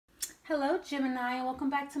Hello Gemini, and welcome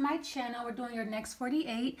back to my channel. We're doing your next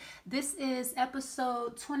 48. This is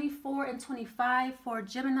episode 24 and 25 for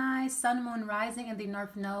Gemini, Sun, Moon, Rising, and the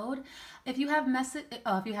North Node. If you have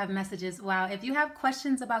messages, wow. If you have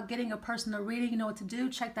questions about getting a personal reading, you know what to do.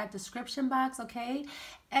 Check that description box, okay?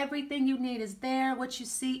 Everything you need is there. What you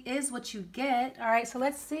see is what you get. All right, so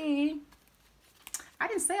let's see. I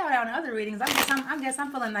didn't say all that on other readings. I guess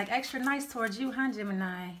I'm feeling like extra nice towards you, huh,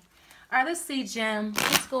 Gemini? All right, let's see, Gem.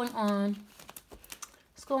 What's going on?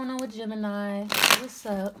 What's going on with Gemini? What's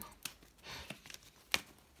up?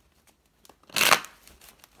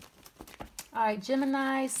 All right,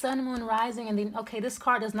 Gemini, Sun, Moon, Rising, and then, okay, this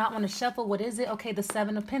card does not want to shuffle. What is it? Okay, the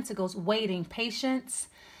Seven of Pentacles. Waiting, patience,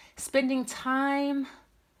 spending time.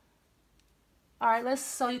 All right,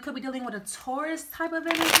 so you could be dealing with a Taurus type of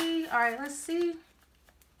energy. All right, let's see.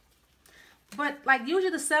 But like usually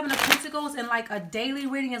the Seven of Pentacles in like a daily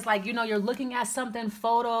reading is like, you know, you're looking at something,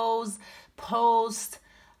 photos, posts,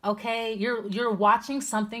 okay? You're watching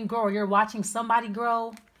something grow, or you're watching somebody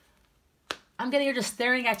grow. I'm getting you're just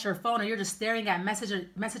staring at your phone, or you're just staring at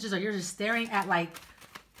messages, or you're just staring at like,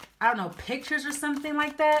 I don't know, pictures or something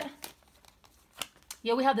like that.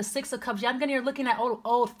 Yeah, we have the Six of Cups. Yeah, I'm getting you're looking at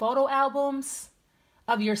old photo albums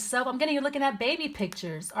of yourself. I'm getting you're looking at baby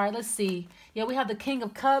pictures. All right, let's see. Yeah, we have the King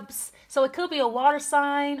of Cups. So it could be a water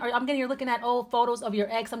sign, or I'm getting you're looking at old photos of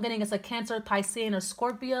your ex. I'm getting it's a Cancer, Piscean, or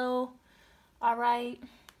Scorpio. All right,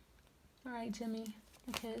 Jimmy.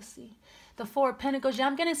 Okay, let's see. The Four of Pentacles. Yeah,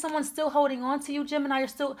 I'm getting someone still holding on to you, Gemini.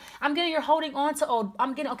 I'm getting you're holding on to old.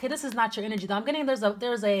 Okay, this is not your energy though. I'm getting there's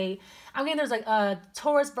a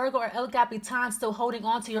Taurus, Virgo, or El Capitan still holding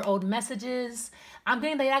on to your old messages. I'm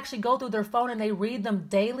getting they actually go through their phone and they read them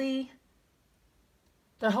daily.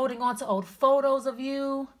 They're holding on to old photos of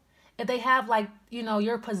you. If they have like, you know,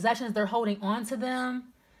 your possessions, they're holding on to them.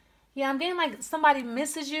 Yeah, I'm getting like somebody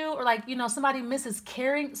misses you, or like, you know, somebody misses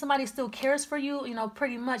caring. Somebody still cares for you, you know,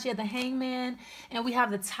 pretty much. Yeah, the Hangman, and we have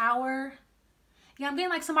the Tower. Yeah, I'm getting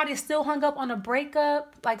like somebody is still hung up on a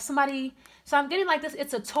breakup. Like somebody, so I'm getting like this,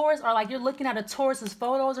 it's a Taurus, or like you're looking at a Taurus's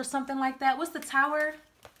photos or something like that. What's the Tower?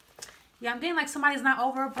 Yeah, I'm getting like somebody's not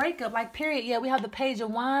over a breakup, like period. Yeah, we have the Page of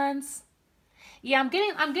Wands. Yeah, I'm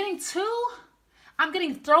getting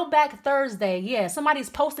Throwback Thursday. Yeah, somebody's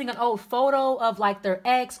posting an old photo of like their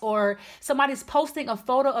ex, or somebody's posting a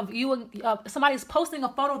photo of you. Somebody's posting a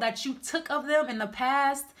photo that you took of them in the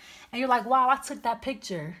past, and you're like, wow, I took that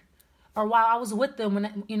picture, or wow, I was with them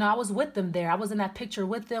when, you know, I was with them there. I was in that picture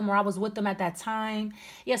with them, or I was with them at that time.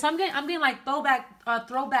 Yeah, so I'm getting like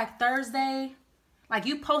Throwback Thursday. Like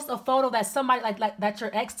you post a photo that somebody like that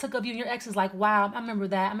your ex took of you, and your ex is like, wow, I remember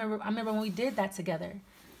that. I remember when we did that together.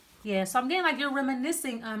 Yeah, so I'm getting like you're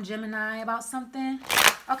reminiscing, Gemini, about something.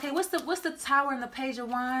 Okay, what's the Tower and the Page of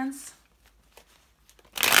Wands?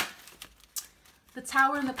 The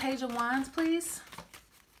Tower and the Page of Wands, please.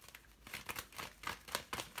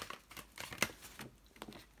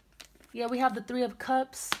 Yeah, we have the Three of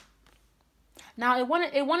Cups. Now it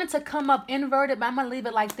wanted to come up inverted, but I'm gonna leave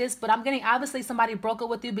it like this. But I'm getting obviously somebody broke up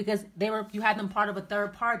with you because you had them part of a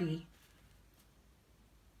third party.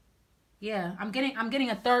 Yeah, I'm getting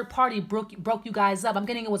a third party broke you guys up. I'm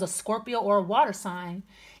getting it was a Scorpio or a water sign.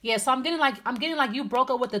 Yeah, so I'm getting like you broke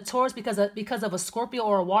up with the Taurus because of a Scorpio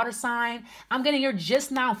or a water sign. I'm getting you're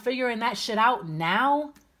just now figuring that shit out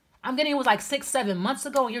now. I'm getting it was like 6-7 months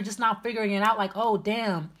ago, and you're just now figuring it out. Like, oh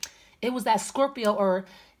damn, it was that Scorpio or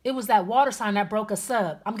it was that water sign that broke us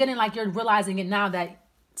up. I'm getting like you're realizing it now that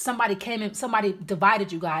somebody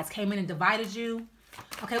divided you guys, came in and divided you.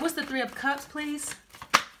 Okay, what's the Three of Cups, please?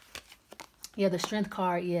 Yeah, the Strength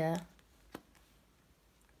card, yeah.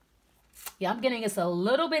 Yeah, I'm getting it's a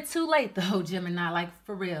little bit too late, though, Gemini, like,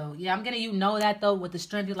 for real. Yeah, I'm getting you know that, though, with the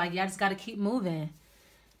Strength. You're like, yeah, I just got to keep moving.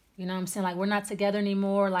 You know what I'm saying? Like, we're not together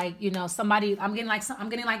anymore. Like, you know, somebody, I'm getting like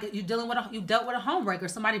you dealt with a homebreaker.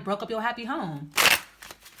 Somebody broke up your happy home.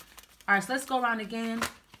 All right, so let's go around again.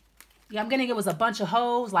 Yeah, I'm getting it was a bunch of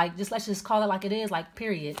hoes. Like, let's just call it like it is, like,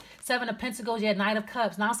 period. Seven of Pentacles, yeah, Knight of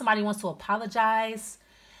Cups. Now somebody wants to apologize.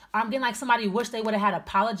 I'm getting like somebody wish they would have had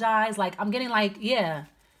apologized. Like I'm getting like, yeah.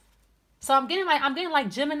 So I'm getting like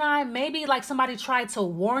Gemini, maybe like somebody tried to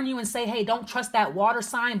warn you and say, hey, don't trust that water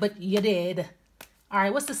sign, but you did. All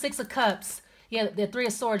right, what's the Six of Cups? Yeah, the Three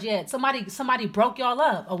of Swords. Yeah, somebody broke y'all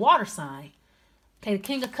up, a water sign. Okay, the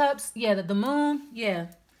King of Cups. Yeah, the Moon. Yeah,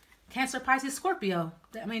 Cancer, Pisces, Scorpio.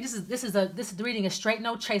 I mean, this is the reading is straight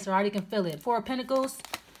no chaser. I already can feel it. Four of Pentacles.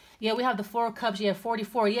 Yeah, we have the Four of Cups. Yeah,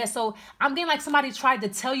 44. Yeah, so I'm getting like somebody tried to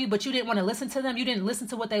tell you, but you didn't want to listen to them. You didn't listen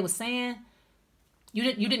to what they were saying. You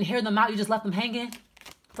didn't hear them out. You just left them hanging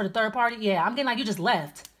for the third party. Yeah, I'm getting like you just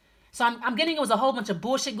left. So I'm getting it was a whole bunch of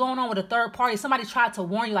bullshit going on with a third party. Somebody tried to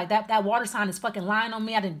warn you, like that water sign is fucking lying on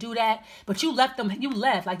me. I didn't do that. But you left them,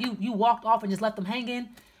 like you walked off and just left them hanging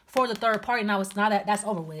for the third party. Now it's not that's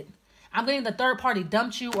over with. I'm getting the third party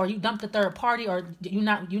dumped you, or you dumped the third party, or you're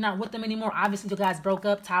not with them anymore. Obviously you guys broke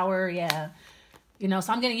up, tower, yeah. You know,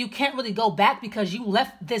 so I'm getting you can't really go back because you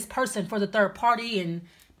left this person for the third party and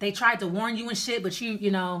they tried to warn you and shit, but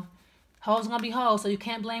you know, hoes gonna be hoes, so you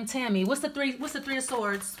can't blame Tammy. What's the three of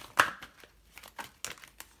swords?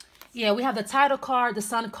 Yeah, we have the title card, the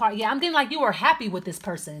sun card. Yeah, I'm getting like you were happy with this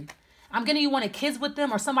person. I'm getting you wanted kids with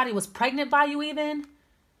them, or somebody was pregnant by you even,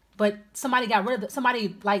 but somebody got rid of it.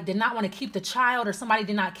 Somebody like did not want to keep the child, or somebody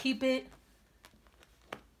did not keep it.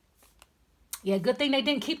 Yeah, good thing they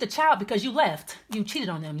didn't keep the child because you left. You cheated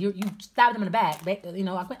on them. You stabbed them in the back. You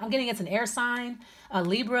know, I'm getting it's an air sign, a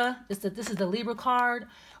Libra. This is the Libra card,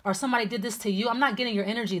 or somebody did this to you. I'm not getting your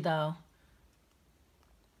energy though.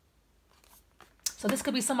 So this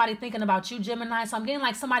could be somebody thinking about you, Gemini. So I'm getting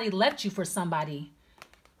like somebody left you for somebody.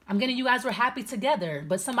 I'm getting you guys were happy together,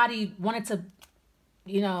 but somebody wanted to,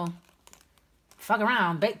 you know, fuck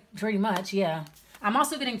around, pretty much, yeah. I'm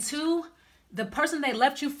also getting two, the person they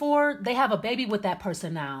left you for, they have a baby with that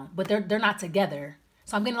person now, but they're not together.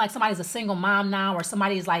 So I'm getting like somebody's a single mom now, or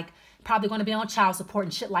somebody's like probably going to be on child support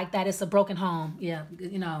and shit like that. It's a broken home, yeah,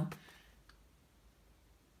 you know.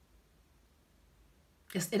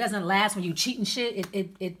 It doesn't last when you cheat and shit.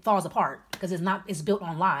 It falls apart because it's built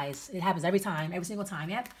on lies. It happens every time, every single time.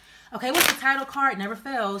 Yep. Okay, what's the title card? It never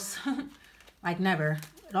fails. Like never.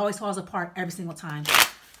 It always falls apart every single time.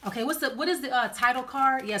 Okay, what is the title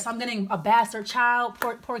card? Yes, I'm getting a bastard child,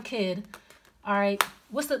 poor kid. All right.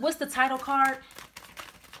 What's the title card?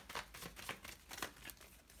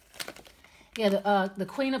 Yeah, the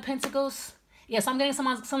Queen of Pentacles. Yes, I'm getting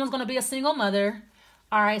someone's gonna be a single mother.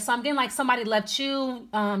 All right, so I'm getting like somebody left you.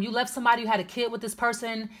 You left somebody who had a kid with this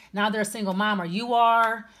person. Now they're a single mom, or you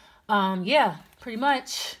are. Yeah, pretty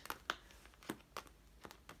much.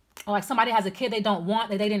 Or like somebody has a kid they don't want,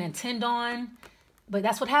 that they didn't intend on. But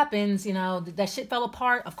that's what happens, you know. That shit fell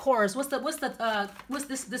apart. Of course.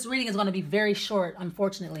 This reading is going to be very short,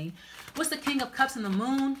 unfortunately. What's the King of Cups and the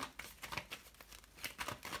Moon?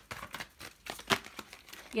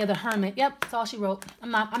 Yeah, the Hermit. Yep, that's all she wrote.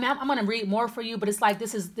 I'm going to read more for you, but it's like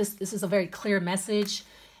this is a very clear message.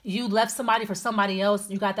 You left somebody for somebody else.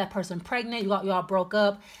 You got that person pregnant. Y'all broke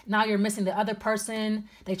up. Now you're missing the other person.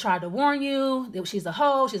 They tried to warn you. She's a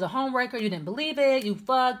hoe. She's a homewrecker. You didn't believe it. You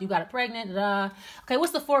fucked. You got it pregnant. Okay,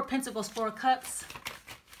 what's the Four of Pentacles, Four of Cups?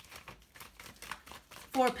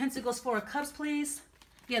 Four of Pentacles, Four of Cups, please.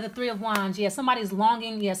 Yeah, the Three of Wands. Yeah, somebody's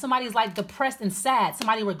longing. Yeah, somebody's like depressed and sad.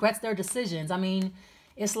 Somebody regrets their decisions. I mean,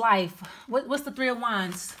 it's life. What's the Three of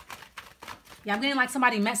Wands? Yeah, I'm getting like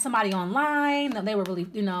somebody met somebody online. They were really,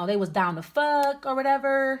 you know, they was down to fuck or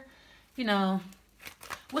whatever. You know.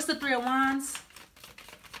 What's the Three of Wands?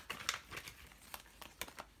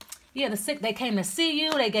 Yeah, they came to see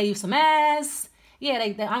you. They gave you some ass.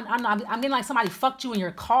 Yeah, I'm getting like somebody fucked you in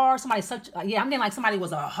your car. Somebody sucked. Yeah, I'm getting like somebody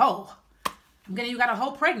was a hoe. I'm getting you got a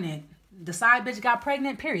hoe pregnant. The side bitch got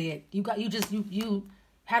pregnant. Period. You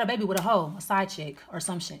had a baby with a hoe, a side chick, or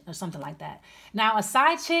some shit, or something like that. Now, a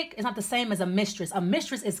side chick is not the same as a mistress. A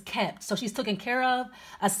mistress is kept, so she's taken care of.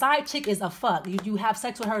 A side chick is a fuck. You have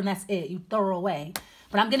sex with her and that's it. You throw her away.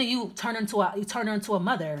 But I'm getting you turn her into a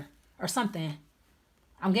mother or something.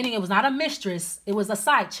 I'm getting it was not a mistress. It was a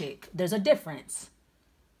side chick. There's a difference.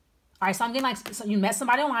 All right, so I'm getting like so you met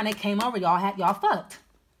somebody online. They came over. Y'all fucked.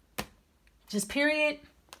 Just period.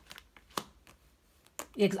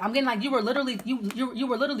 Yeah, cause I'm getting like you were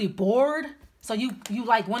literally bored, so you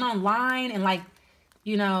like went online and like,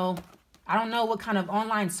 you know, I don't know what kind of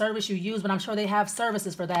online service you use, but I'm sure they have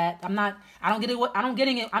services for that. I'm not getting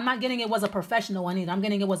it was a professional one either. I'm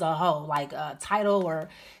getting it was a hoe, like a title or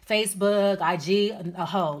Facebook, IG, a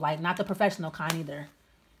hoe, like not the professional kind either.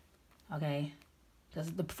 Okay,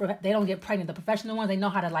 because they don't get pregnant. The professional ones, they know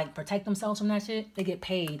how to like protect themselves from that shit. They get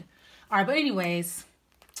paid. All right, but anyways.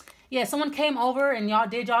 Yeah, someone came over and y'all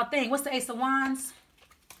did y'all thing. What's the Ace of Wands?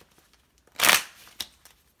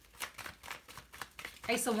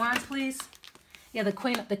 Ace of Wands, please. Yeah, the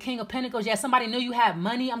King of Pentacles. Yeah, somebody knew you had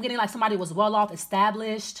money. I'm getting like somebody was well off,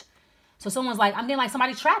 established. So someone's like, I'm getting like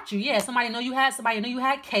somebody trapped you. Yeah, somebody knew you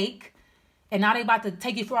had cake, and now they about to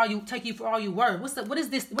take you for all you were. What is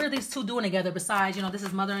this? What are these two doing together besides, you know, this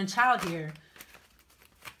is mother and child here?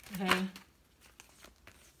 Okay.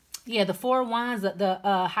 Yeah, the Four of Wands, the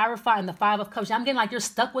Hierophant, and the Five of Cups. I'm getting like you're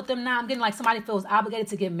stuck with them now. I'm getting like somebody feels obligated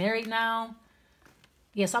to get married now.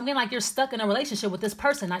 Yeah, so I'm getting like you're stuck in a relationship with this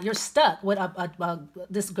person. You're stuck with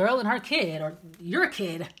this girl and her kid, or your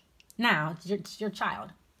kid. now. It's your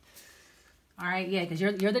child. All right, yeah, because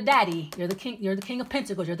you're the daddy. You're the king of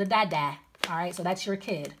pentacles. You're the dad. All right, so that's your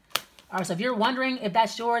kid. All right, so if you're wondering if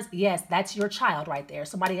that's yours, yes, that's your child right there.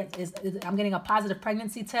 Somebody I'm getting a positive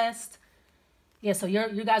pregnancy test. Yeah, so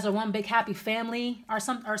you guys are one big happy family or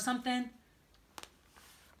something.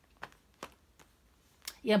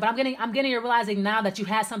 Yeah, but I'm getting you're realizing now that you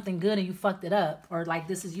had something good and you fucked it up, or like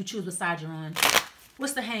this is you choose what side you're on.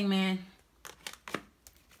 What's the Hangman?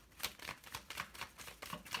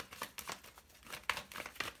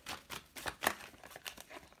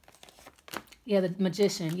 Yeah, the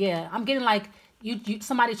Magician. Yeah, I'm getting like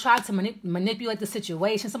somebody tried to manipulate the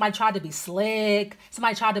situation. Somebody tried to be slick.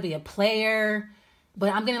 Somebody tried to be a player.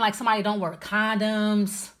 But I'm getting like somebody don't wear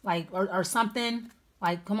condoms, like or something.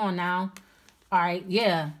 Like, come on now. All right,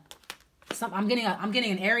 yeah. I'm getting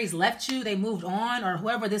an Aries left you. They moved on, or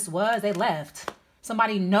whoever this was, they left.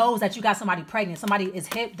 Somebody knows that you got somebody pregnant. Somebody is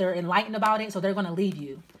hip. They're enlightened about it, so they're gonna leave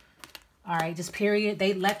you. All right, just period.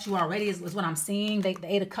 They left you already is what I'm seeing. The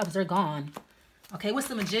Eight of Cups, they're gone. Okay, what's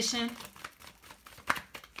the Magician?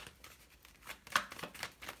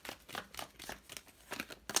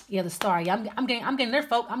 Yeah, the Star. Yeah, I'm getting their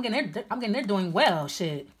folk. I'm getting they're doing well.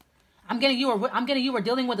 Shit. I'm getting you were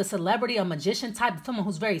dealing with a celebrity, a magician type, someone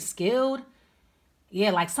who's very skilled.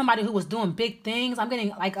 Yeah, like somebody who was doing big things. I'm getting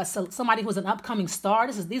like somebody who's an upcoming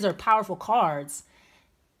star. These are powerful cards.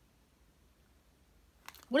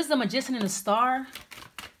 What is the Magician and the Star?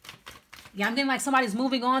 Yeah, I'm getting like somebody's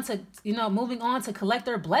moving on to collect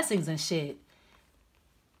their blessings and shit.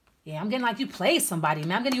 Yeah, I'm getting like you played somebody,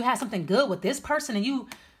 man. I'm getting you had something good with this person and you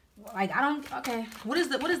like okay. What is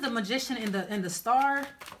the Magician and the Star?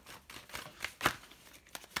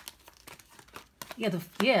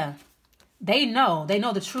 Yeah, they know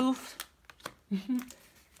the truth.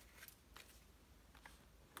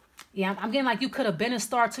 Yeah, I'm getting like you could have been a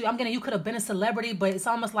star too. I'm getting you could have been a celebrity, but it's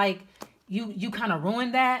almost like you kind of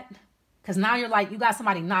ruined that because now you're like you got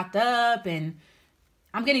somebody knocked up, and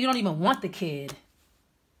I'm getting you don't even want the kid,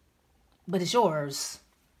 but it's yours.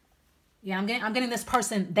 Yeah, I'm getting this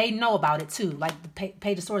person. They know about it too. Like the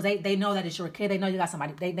Page of Swords, they know that it's your kid. They know you got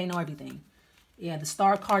somebody. They know everything. Yeah, the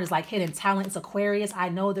Star card is like hidden talent. It's Aquarius. I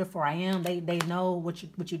know, therefore I am. They know what you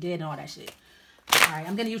did and all that shit. All right,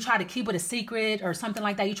 I'm getting you try to keep it a secret or something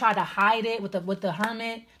like that. You tried to hide it with the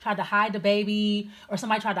Hermit. Tried to hide the baby, or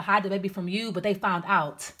somebody tried to hide the baby from you, but they found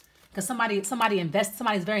out because somebody's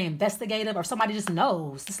very investigative, or somebody just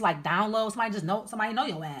knows. It's like download. Somebody know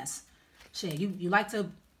your ass. Shit, you like to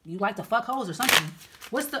fuck hoes or something.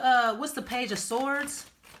 What's the Page of Swords?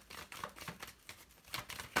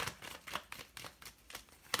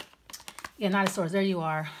 Yeah, Knight of Swords. There you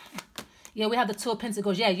are. Yeah, we have the Two of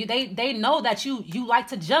Pentacles. Yeah, they know that you like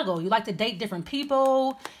to juggle. You like to date different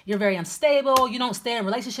people. You're very unstable. You don't stay in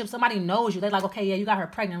relationships. Somebody knows you. They're like, okay, yeah, you got her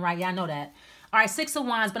pregnant, right? Yeah, I know that. All right, Six of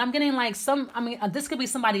Wands. But I'm getting like this could be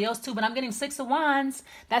somebody else too, but I'm getting Six of Wands.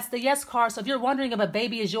 That's the yes card. So if you're wondering if a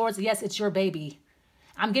baby is yours, yes, it's your baby.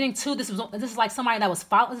 I'm getting two. This is like somebody that was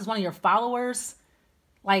this is one of your followers.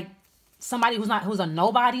 Like somebody who's a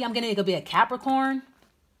nobody. I'm getting it could be a Capricorn.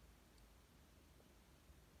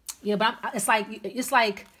 Yeah, but it's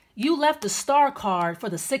like you left the Star card for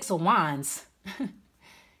the Six of Wands.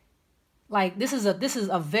 Like this is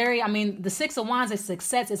a very, I mean, the Six of Wands is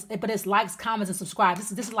success, but it's likes, comments, and subscribe.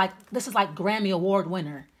 This is like Grammy Award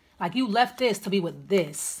winner. Like you left this to be with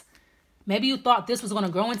this. Maybe you thought this was going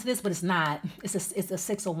to grow into this, but it's not. It's a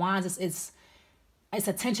Six of Wands. It's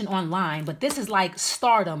attention online, but this is like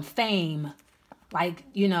stardom, fame. Like,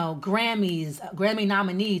 you know, Grammys, Grammy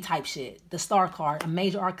nominee type shit. The Star card, a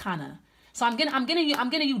major arcana. So I'm getting you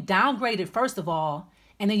downgraded first of all,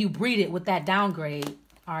 and then you breed it with that downgrade.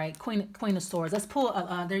 All right, Queen of Swords. Let's pull.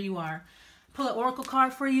 There you are. Pull an oracle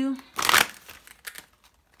card for you.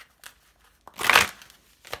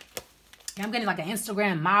 Yeah, I'm getting like an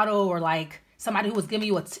Instagram model or like somebody who was giving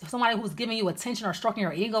you attention or stroking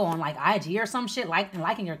your ego on like IG or some shit, liking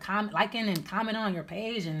and commenting on your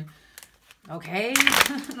page and. Okay,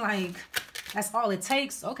 like that's all it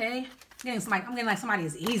takes. Okay, I'm getting like somebody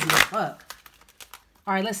is easy as fuck.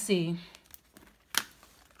 All right, let's see.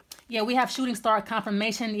 Yeah, we have Shooting Star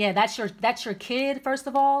confirmation. Yeah, that's your kid. First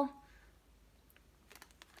of all,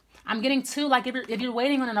 I'm getting two. Like if you're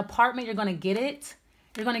waiting on an apartment, you're gonna get it.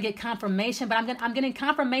 You're gonna get confirmation. But I'm getting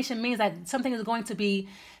confirmation means that something is going.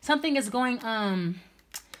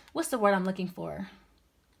 What's the word I'm looking for?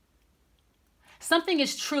 Something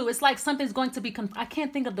is true. It's like something's going to be, I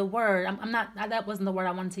can't think of the word. That wasn't the word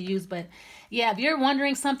I wanted to use, but yeah, if you're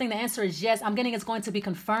wondering something, the answer is yes. I'm getting it's going to be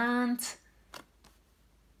confirmed.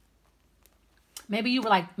 Maybe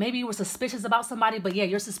you were suspicious about somebody, but yeah,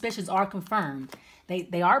 your suspicions are confirmed.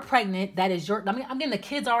 They are pregnant. That is your, I mean, I'm getting the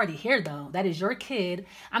kid's already here though. That is your kid.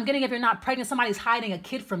 I'm getting, if you're not pregnant, somebody's hiding a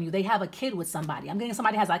kid from you. They have a kid with somebody. I'm getting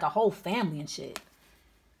somebody has like a whole family and shit.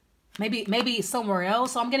 Maybe somewhere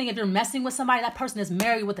else. So I'm getting, if you're messing with somebody, that person is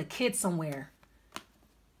married with a kid somewhere.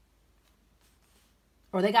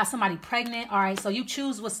 Or they got somebody pregnant. All right, so you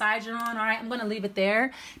choose what side you're on. All right, I'm going to leave it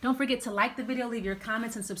there. Don't forget to like the video, leave your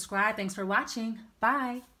comments, and subscribe. Thanks for watching.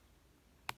 Bye.